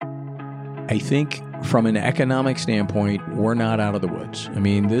I think from an economic standpoint, we're not out of the woods. I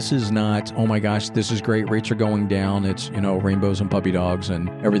mean, this is not, oh my gosh, this is great. Rates are going down. It's, rainbows and puppy dogs and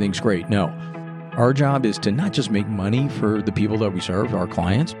everything's great. No. Our job is to not just make money for the people that we serve, our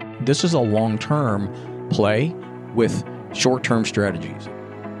clients. This is a long-term play with short-term strategies.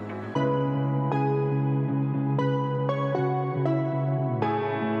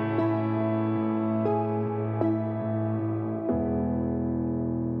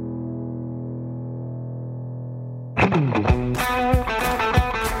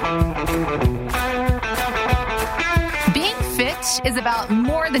 Is about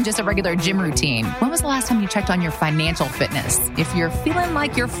more than just a regular gym routine. When was the last time you checked on your financial fitness? If you're feeling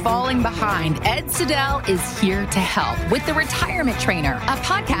like you're falling behind, Ed Siddell is here to help with The Retirement Trainer, a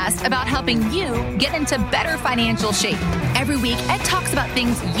podcast about helping you get into better financial shape. Every week, Ed talks about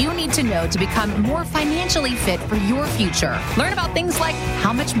things you need to know to become more financially fit for your future. Learn about things like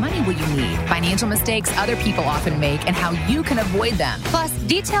how much money will you need, financial mistakes other people often make, and how you can avoid them. Plus,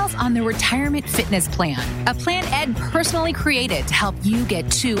 details on the Retirement Fitness Plan, a plan Ed personally created to help you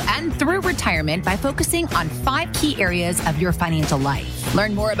get to and through retirement by focusing on 5 key areas of your financial life.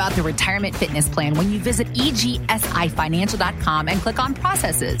 Learn more about the Retirement Fitness Plan when you visit EGSIFinancial.com and click on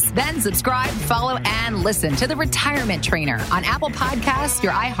Processes. Then subscribe, follow, and listen to The Retirement Trainer on Apple Podcasts,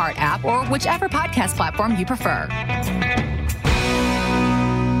 your iHeart app, or whichever podcast platform you prefer.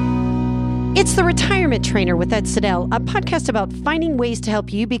 It's The Retirement Trainer with Ed Siddell, a podcast about finding ways to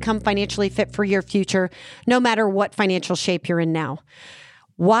help you become financially fit for your future, no matter what financial shape you're in now.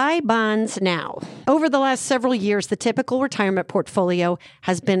 Why bonds now? Over the last several years, the typical retirement portfolio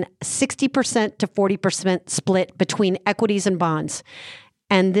has been 60% to 40% split between equities and bonds.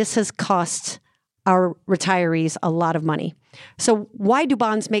 And this has cost our retirees a lot of money. So why do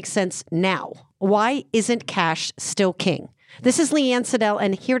bonds make sense now? Why isn't cash still king? This is Leanne Siddell,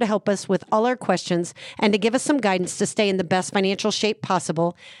 and here to help us with all our questions and to give us some guidance to stay in the best financial shape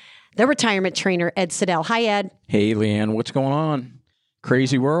possible, the retirement trainer, Ed Siddell. Hi, Ed. Hey, Leanne, what's going on?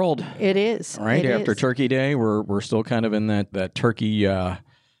 Crazy world. It is. Right? After Turkey Day, we're still kind of in that turkey food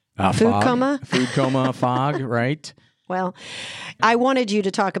coma fog, right? Well, I wanted you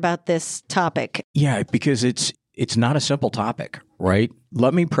to talk about this topic. Yeah, because it's not a simple topic, right?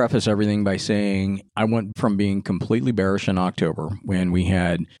 Let me preface everything by saying I went from being completely bearish in October when we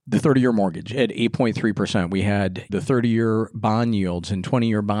had the 30-year mortgage at 8.3%. We had the 30-year bond yields and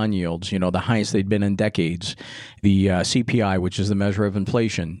 20-year bond yields, the highest they'd been in decades. The CPI, which is the measure of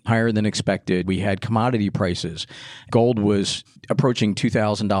inflation, higher than expected. We had commodity prices. Gold was approaching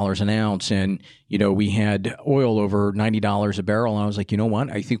 $2,000 an ounce, and we had oil over $90 a barrel. And I was like, you know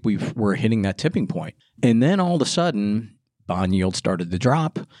what? I think we're hitting that tipping point. And then all of a sudden, bond yields started to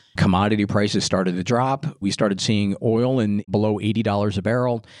drop. Commodity prices started to drop. We started seeing oil in below $80 a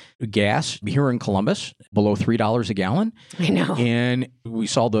barrel. Gas here in Columbus, below $3 a gallon. I know. And we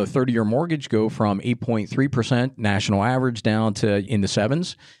saw the 30-year mortgage go from 8.3% national average down to in the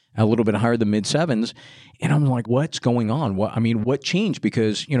sevens, a little bit higher than mid-sevens. And I'm like, what's going on? What changed?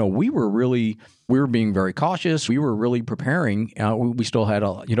 Because, we were being very cautious. We were really preparing. We still had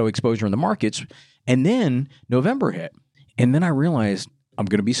exposure in the markets. And then November hit. And then I realized I'm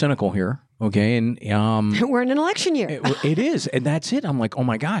going to be cynical here, okay? And we're in an election year. It is, and that's it. I'm like, oh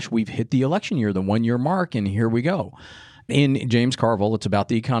my gosh, we've hit the election year, the 1 year mark, and here we go. In James Carville, it's about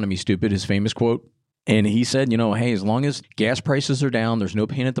the economy, stupid, his famous quote. And he said, hey, as long as gas prices are down, there's no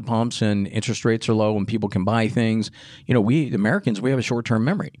pain at the pumps, and interest rates are low, and people can buy things. We Americans, we have a short-term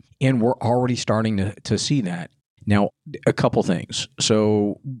memory, and we're already starting to see that. Now, a couple things.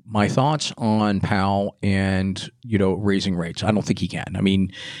 So my thoughts on Powell and, raising rates. I don't think he can. I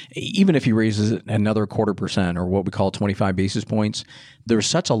mean, even if he raises it another 0.25% or what we call 25 basis points, there's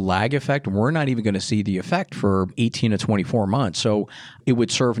such a lag effect. We're not even going to see the effect for 18 to 24 months. So it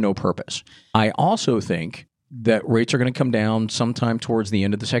would serve no purpose. I also think that rates are going to come down sometime towards the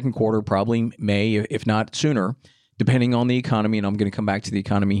end of the second quarter, probably May, if not sooner, depending on the economy. And I'm going to come back to the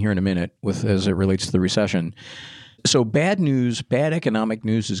economy here in a minute as it relates to the recession. So bad news, bad economic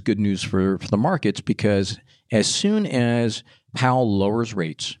news is good news for the markets, because as soon as Powell lowers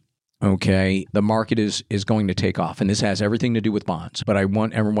rates, okay, the market is going to take off. And this has everything to do with bonds. But I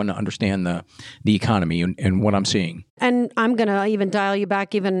want everyone to understand the economy and what I'm seeing. And I'm going to even dial you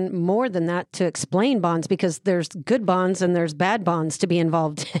back even more than that to explain bonds, because there's good bonds and there's bad bonds to be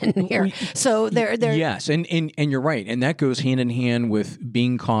involved in here. So they're Yes, and you're right. And that goes hand in hand with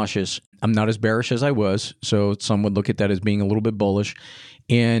being cautious. I'm not as bearish as I was, so some would look at that as being a little bit bullish.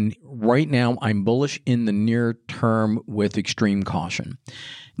 And right now, I'm bullish in the near term with extreme caution.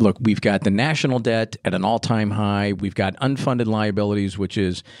 Look, we've got the national debt at an all-time high. We've got unfunded liabilities, which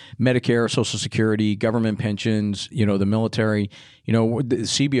is Medicare, Social Security, government pensions, the military. The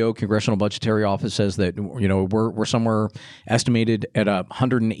CBO, Congressional Budgetary Office, says that, we're somewhere estimated at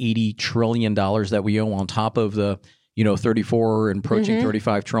 $180 trillion that we owe on top of the 34 and approaching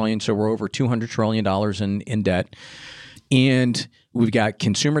 35 trillion. So we're over $200 trillion in debt. And we've got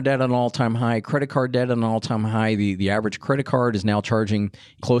consumer debt at an all-time high, credit card debt at an all-time high. The average credit card is now charging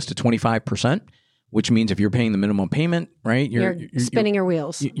close to 25%, which means if you're paying the minimum payment, right? You're spinning your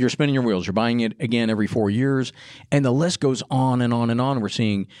wheels. You're spinning your wheels. You're buying it again every 4 years. And the list goes on and on and on. We're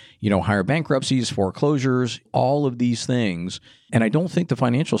seeing, higher bankruptcies, foreclosures, all of these things. And I don't think the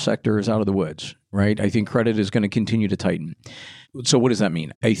financial sector is out of the woods, right? I think credit is going to continue to tighten. So what does that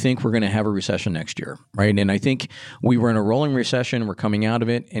mean? I think we're going to have a recession next year, right? And I think we were in a rolling recession. We're coming out of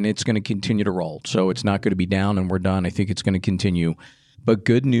it, and it's going to continue to roll. So it's not going to be down and we're done. I think it's going to continue. But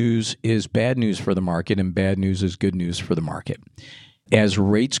good news is bad news for the market, and bad news is good news for the market. As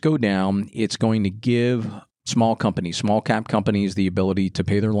rates go down, it's going to give small cap companies, the ability to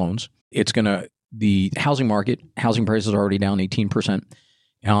pay their loans. The housing market, housing prices are already down 18%.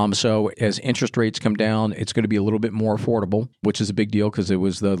 So as interest rates come down, it's going to be a little bit more affordable, which is a big deal because it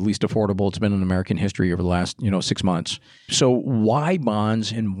was the least affordable it's been in American history over the last 6 months. So why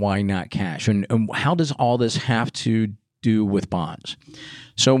bonds and why not cash? And how does all this have to do with bonds?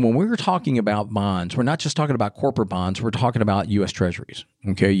 So when we're talking about bonds, we're not just talking about corporate bonds. We're talking about U.S. Treasuries.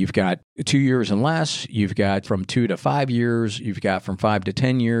 Okay, you've got 2 years and less. You've got from 2 to 5 years. You've got from 5 to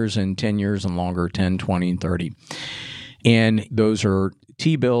 10 years, and 10 years and longer, 10, 20, and 30. And those are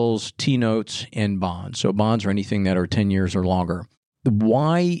T-bills, T-notes, and bonds. So bonds are anything that are 10 years or longer.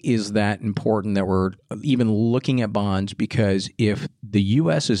 Why is that important that we're even looking at bonds? Because if the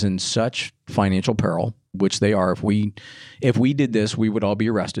U.S. is in such financial peril, which they are, if we did this, we would all be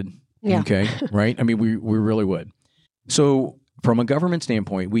arrested. Yeah. Okay, right? I mean, we really would. So from a government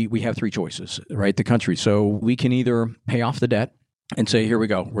standpoint, we have three choices, right? The country. So we can either pay off the debt and say, here we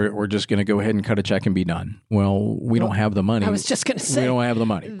go. We're just going to go ahead and cut a check and be done. Well, we don't have the money. I was just going to say. We don't have the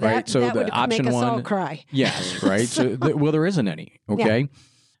money, right? So that the would option make us one. all cry. Yes, right? Well, there isn't any, okay? Yeah.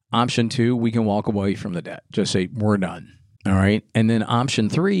 Option two, we can walk away from the debt. Just say, we're done. All right. And then option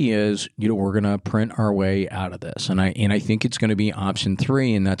three is, we're going to print our way out of this. And I think it's going to be option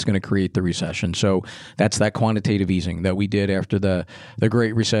three, and that's going to create the recession. So that's that quantitative easing that we did after the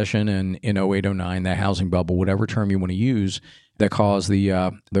Great Recession in 08, 09, the housing bubble, whatever term you want to use, that caused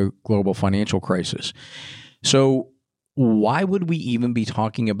the global financial crisis. So why would we even be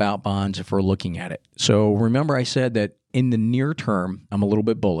talking about bonds if we're looking at it? So remember I said that in the near term, I'm a little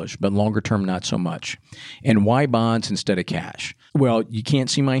bit bullish, but longer term, not so much. And why bonds instead of cash? Well, you can't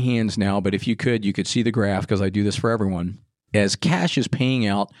see my hands now, but if you could see the graph because I do this for everyone. As cash is paying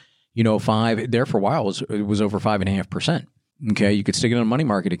out, there for a while it was over 5.5%. Okay, you could stick it in a money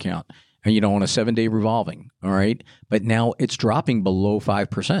market account, and on a 7-day revolving. All right, but now it's dropping below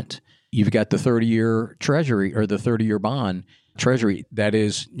 5%. You've got the 30-year Treasury or the 30-year bond Treasury that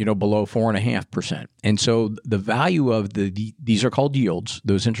is, below 4.5%. And so the value of these are called yields,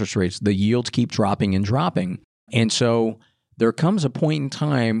 those interest rates, the yields keep dropping and dropping. And so there comes a point in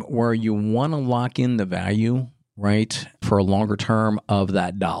time where you want to lock in the value, right, for a longer term of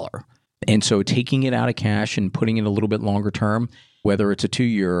that dollar. And so taking it out of cash and putting it a little bit longer term, whether it's a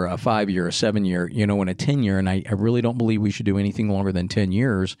 2-year, a 5-year, a 7-year, and a 10-year, and I really don't believe we should do anything longer than 10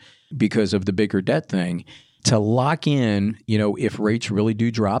 years because of the bigger debt thing, to lock in, if rates really do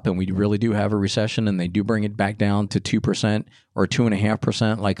drop and we really do have a recession and they do bring it back down to 2% or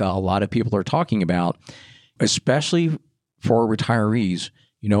 2.5%, like a lot of people are talking about, especially for retirees,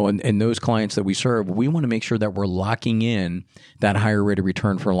 and those clients that we serve, we want to make sure that we're locking in that higher rate of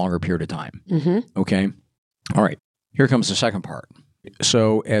return for a longer period of time. Mm-hmm. Okay. All right. Here comes the second part.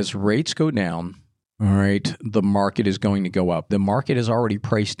 So as rates go down, all right, the market is going to go up. The market is already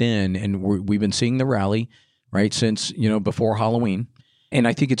priced in, and we've been seeing the rally, right, since, before Halloween. And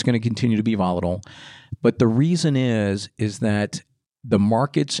I think it's going to continue to be volatile. But the reason is that the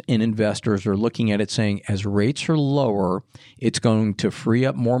markets and investors are looking at it saying, as rates are lower, it's going to free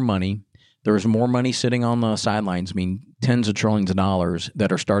up more money. There's more money sitting on the sidelines, tens of trillions of dollars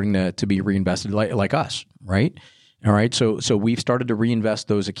that are starting to be reinvested like us, right? All right. So we've started to reinvest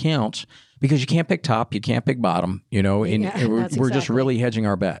those accounts because you can't pick top, you can't pick bottom, we're just really hedging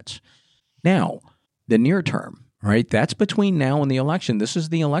our bets. Now, the near term, right? That's between now and the election. This is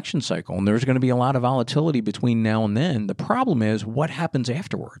the election cycle, and there's going to be a lot of volatility between now and then. The problem is what happens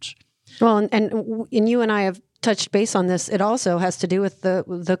afterwards. Well, and you and I have touched base on this. It also has to do with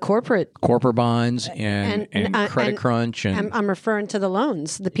the corporate bonds and credit crunch. And I'm referring to the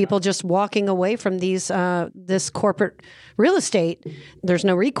loans, the people just walking away from this corporate real estate. There's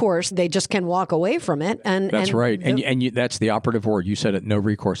no recourse. They just can walk away from it. That's right. That's the operative word. You said it, no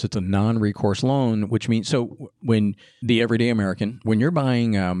recourse. It's a non-recourse loan, which means, so when the everyday American, when you're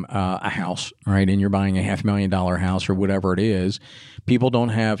buying a house, right, and you're buying a $500,000 house or whatever it is, people don't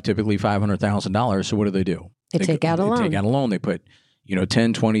have typically $500,000. So what do? They take out a loan. They take out a loan. They put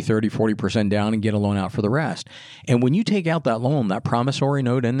 10, 20, 30, 40% down and get a loan out for the rest. And when you take out that loan, that promissory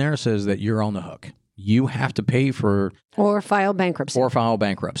note in there says that you're on the hook. You have to pay for... Or file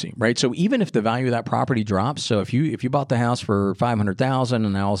bankruptcy. Right? So even if the value of that property drops, so if you bought the house for $500,000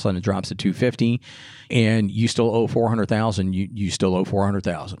 and now all of a sudden it drops to $250,000 and you still owe $400,000, you still owe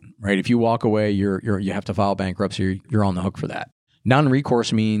 $400,000, right? If you walk away, you have to file bankruptcy. You're on the hook for that.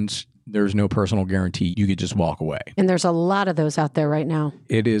 Non-recourse means there's no personal guarantee. You could just walk away. And there's a lot of those out there right now.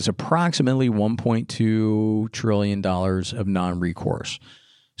 It is approximately $1.2 trillion of non-recourse.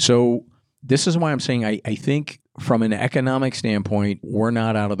 So this is why I'm saying I think from an economic standpoint, we're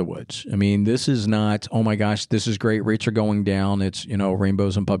not out of the woods. I mean, this is not, oh my gosh, this is great. Rates are going down. It's,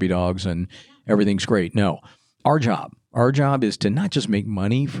 rainbows and puppy dogs and everything's great. No, our job is to not just make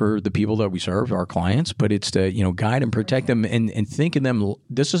money for the people that we serve, our clients, but it's to, guide and protect them and think of them.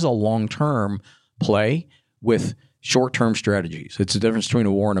 This is a long-term play with short-term strategies. It's the difference between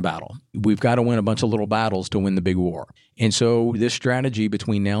a war and a battle. We've got to win a bunch of little battles to win the big war. And so this strategy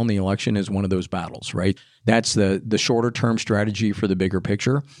between now and the election is one of those battles, right? That's the shorter-term strategy for the bigger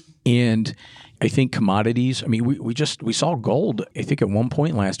picture. And I think commodities, I mean, we saw gold. I think at one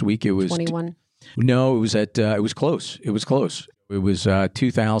point last week it was 21. No, it was it was close. It was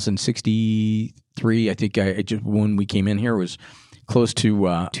 2,063. I think when we came in here, it was close to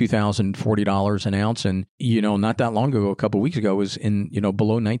 $2,040 an ounce. And, not that long ago, a couple of weeks ago, it was in,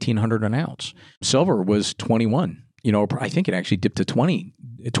 below $1,900 an ounce. Silver was 21. I think it actually dipped to 20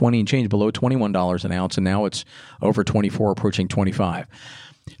 and change, below $21 an ounce. And now it's over 24, approaching 25.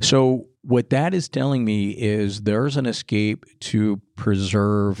 So what that is telling me is there's an escape to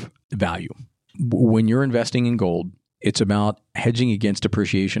preserve value. When you're investing in gold, it's about hedging against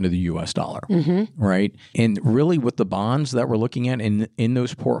depreciation of the U.S. dollar, right? And really with the bonds that we're looking at in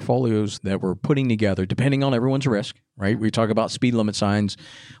those portfolios that we're putting together, depending on everyone's risk, right? We talk about speed limit signs.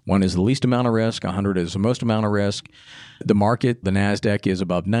 1 is the least amount of risk. 100 is the most amount of risk. The market, the NASDAQ is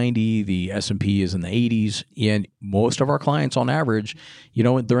above 90. The S&P is in the 80s. And most of our clients on average,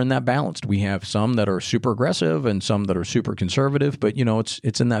 they're in that balanced. We have some that are super aggressive and some that are super conservative, but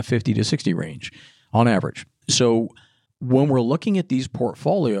it's in that 50 to 60 range on average. So when we're looking at these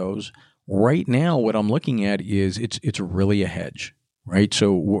portfolios right now, what I'm looking at is it's really a hedge, right?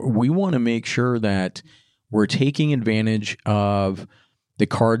 So we want to make sure that we're taking advantage of the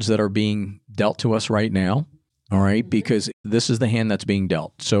cards that are being dealt to us right now, all right? Because this is the hand that's being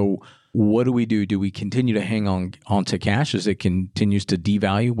dealt. So what do? Do we continue to hang on to cash as it continues to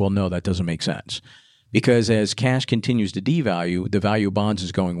devalue? Well, no, that doesn't make sense. Because as cash continues to devalue, the value of bonds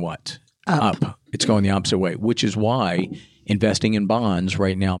is going what? Up. It's going the opposite way, which is why investing in bonds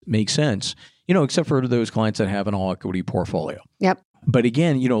right now makes sense, except for those clients that have an all equity portfolio. Yep. But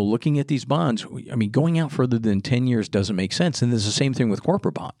again, looking at these bonds, I mean, going out further than 10 years doesn't make sense. And there's the same thing with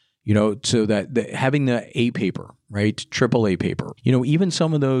corporate bond, so that having the A paper, right? AAA paper, even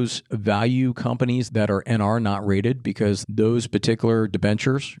some of those value companies that are NR not rated because those particular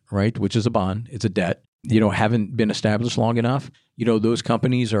debentures, right, which is a bond, it's a debt, haven't been established long enough. Those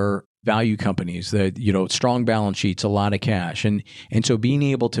companies are value companies that, strong balance sheets, a lot of cash. And so being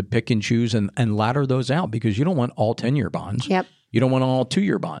able to pick and choose and ladder those out, because you don't want all 10-year bonds. Yep. You don't want all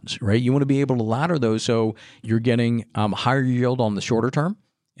 2-year bonds, right? You want to be able to ladder those so you're getting higher yield on the shorter term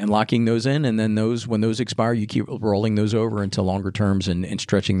and locking those in. And then when those expire, you keep rolling those over into longer terms and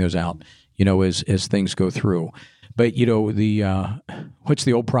stretching those out, as things go through. But, what's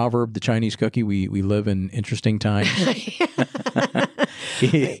the old proverb, the Chinese cookie? We live in interesting times.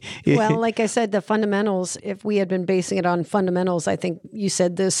 Well, like I said, the fundamentals, if we had been basing it on fundamentals, I think you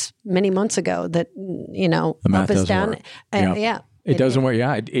said this many months ago that, the math up is down. Work. Yeah. It doesn't work.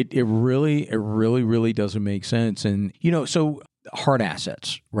 Yeah. It really doesn't make sense. And, so hard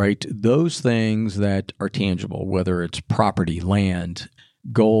assets, right? Those things that are tangible, whether it's property, land,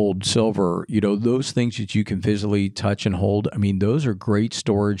 gold, silver, those things that you can physically touch and hold. I mean, those are great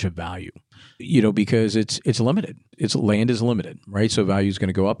storage of value, because it's limited. Land is limited, right? So value is going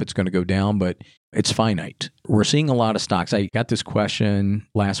to go up, it's going to go down, but it's finite. We're seeing a lot of stocks. I got this question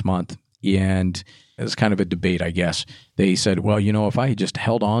last month, and as kind of a debate, I guess. They said, well, if I had just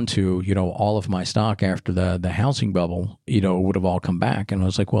held on to, all of my stock after the housing bubble, it would have all come back. And I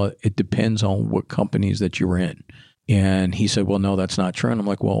was like, well, it depends on what companies that you were in. And he said, well, no, that's not true. And I'm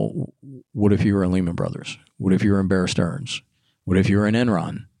like, well, what if you were in Lehman Brothers? What if you were in Bear Stearns? What if you were in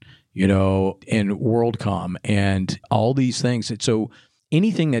Enron, and WorldCom and all these things? So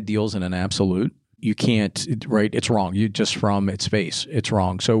anything that deals in an absolute, you can't, right? It's wrong. You just from its face, it's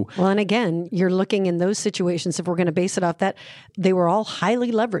wrong. So, well, and again, you're looking in those situations, if we're going to base it off that, they were all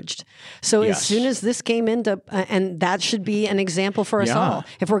highly leveraged. So yes. As soon as this came into, and that should be an example for us all.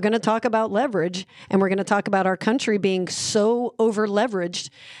 If we're going to talk about leverage and we're going to talk about our country being so over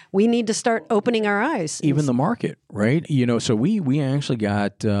leveraged, we need to start opening our eyes. Even the market, right? So we actually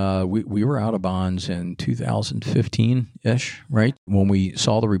got, we were out of bonds in 2015-ish, right? When we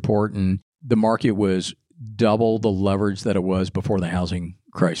saw the report, and the market was double the leverage that it was before the housing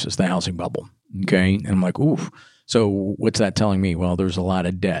crisis, the housing bubble. Okay. And I'm like, oof. So what's that telling me? Well, there's a lot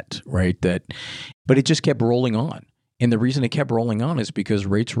of debt, right? But it just kept rolling on. And the reason it kept rolling on is because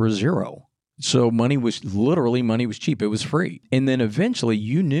rates were zero. So money was cheap. It was free. And then eventually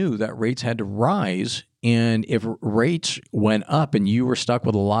you knew that rates had to rise. And if rates went up and you were stuck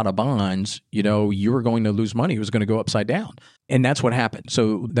with a lot of bonds, you were going to lose money. It was going to go upside down. And that's what happened.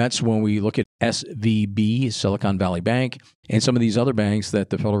 So that's when we look at SVB, Silicon Valley Bank, and some of these other banks that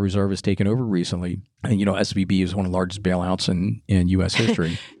the Federal Reserve has taken over recently. And, SVB is one of the largest bailouts in U.S.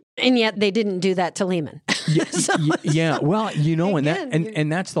 history. And yet they didn't do that to Lehman. Yeah. Well, Again,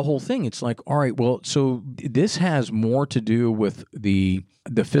 and that's the whole thing. It's like, all right, well, so this has more to do with the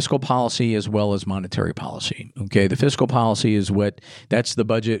fiscal policy as well as monetary policy. Okay. The fiscal policy is that's the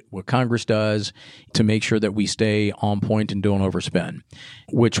budget, what Congress does to make sure that we stay on point and don't overspend,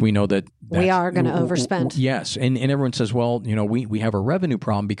 which we know that we are going to overspend. Yes. And everyone says, well, we have a revenue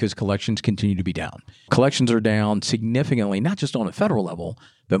problem because collections continue to be down. Collections are down significantly, not just on a federal level,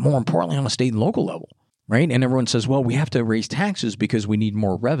 but more importantly on a state and local level. Right. And everyone says, well, we have to raise taxes because we need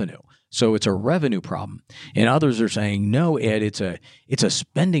more revenue. So it's a revenue problem. And others are saying, no, Ed, it's a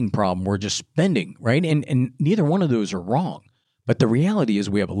spending problem. We're just spending. Right. And neither one of those are wrong. But the reality is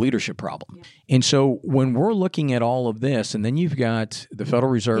we have a leadership problem. And so when we're looking at all of this, and then you've got the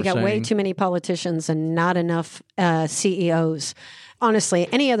Federal Reserve saying, way too many politicians and not enough CEOs.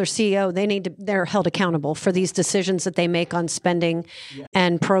 Honestly, any other CEO, they're held accountable for these decisions that they make on spending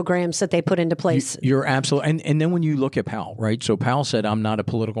and programs that they put into place. You're absolutely, and then when you look at Powell, right? So Powell said, I'm not a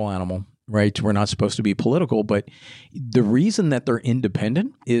political animal, right? We're not supposed to be political, but the reason that they're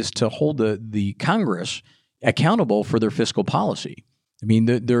independent is to hold the Congress accountable for their fiscal policy. I mean,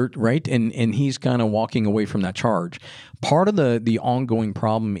 they're right, and he's kind of walking away from that charge. Part of the ongoing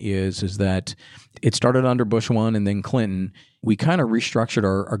problem is that it started under Bush 1 and then Clinton. We kind of restructured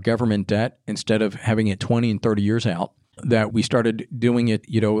our government debt instead of having it 20 and 30 years out, that we started doing it,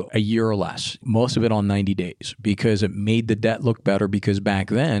 a year or less, most of it on 90 days, because it made the debt look better. Because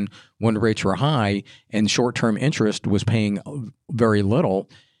back then, when rates were high and short-term interest was paying very little,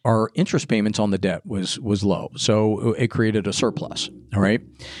 our interest payments on the debt was low. So it created a surplus. All right.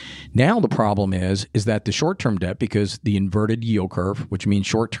 Now the problem is that the short-term debt, because the inverted yield curve, which means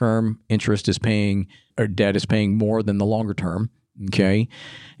short-term interest is paying, or debt is paying more than the longer term, okay,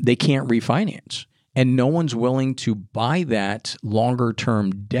 they can't refinance. And no one's willing to buy that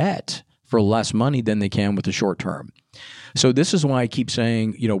longer-term debt for less money than they can with the short term. So this is why I keep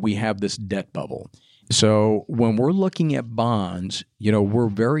saying, we have this debt bubble. So when we're looking at bonds, we're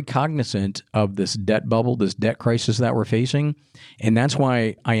very cognizant of this debt bubble, this debt crisis that we're facing. And that's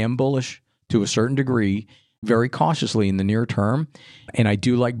why I am bullish to a certain degree, very cautiously in the near term. And I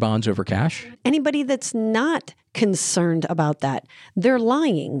do like bonds over cash. Anybody that's not concerned about that, they're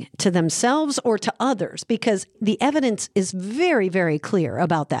lying to themselves or to others, because the evidence is very, very clear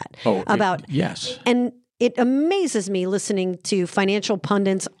about that. Yes. And it amazes me listening to financial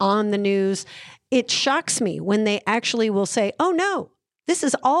pundits on the news. It shocks me when they actually will say, oh, no, this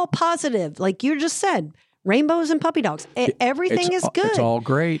is all positive. Like you just said, rainbows and puppy dogs. Everything is good. It's all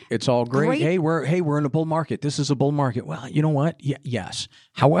great. It's all great. Hey, we're in a bull market. This is a bull market. Well, you know what? Yes.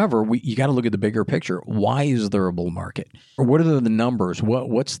 However, you got to look at the bigger picture. Why is there a bull market? Or what are the numbers?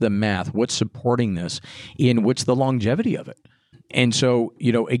 What's the math? What's supporting this? And what's the longevity of it? And so,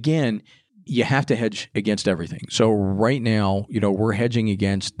 again, you have to hedge against everything. So right now, we're hedging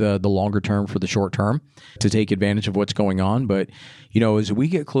against the longer term for the short term to take advantage of what's going on. But, as we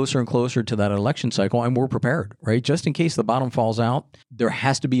get closer and closer to that election cycle, and we're prepared, right? Just in case the bottom falls out, there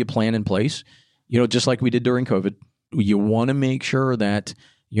has to be a plan in place, just like we did during COVID. You want to make sure that,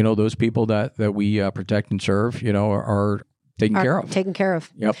 those people that we protect and serve, are taken care of. Taken care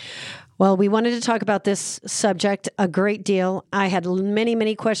of. Yep. Well, we wanted to talk about this subject a great deal. I had many,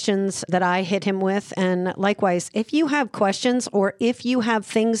 many questions that I hit him with. And likewise, if you have questions or if you have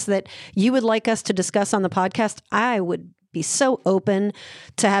things that you would like us to discuss on the podcast, I would be so open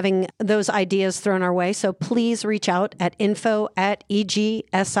to having those ideas thrown our way. So please reach out at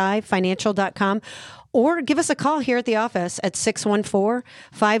info@egsifinancial.com or give us a call here at the office at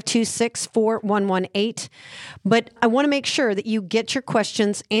 614-526-4118. But I want to make sure that you get your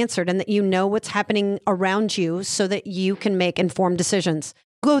questions answered and that you know what's happening around you so that you can make informed decisions.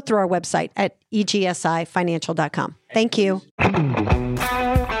 Go through our website at egsifinancial.com. Thank you.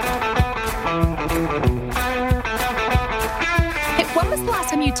 When was the last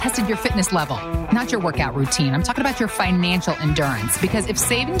time you tested your fitness level? Not your workout routine. I'm talking about your financial endurance. Because if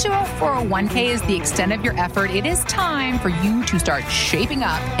saving to a 401k is the extent of your effort, it is time for you to start shaping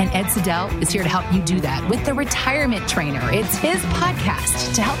up. And Ed Siddell is here to help you do that with The Retirement Trainer. It's his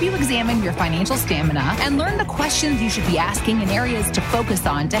podcast to help you examine your financial stamina and learn the questions you should be asking and areas to focus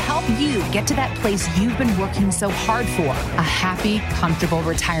on to help you get to that place you've been working so hard for, a happy, comfortable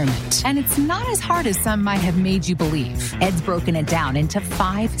retirement. And it's not as hard as some might have made you believe. Ed's broken it down into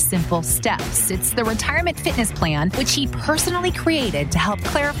 5 simple steps. It's the Retirement Fitness Plan, which he personally created to help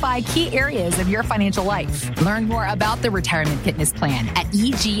clarify key areas of your financial life. Learn more about the Retirement Fitness Plan at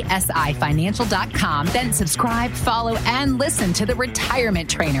egsifinancial.com. Then subscribe, follow, and listen to The Retirement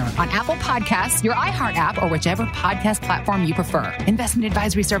Trainer on Apple Podcasts, your iHeart app, or whichever podcast platform you prefer. Investment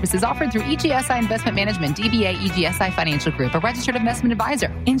advisory services offered through EGSI Investment Management, DBA EGSI Financial Group, a registered investment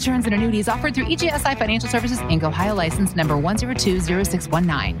advisor. Insurance and annuities offered through EGSI Financial Services, Inc., Ohio license number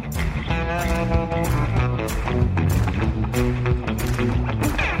 1020619.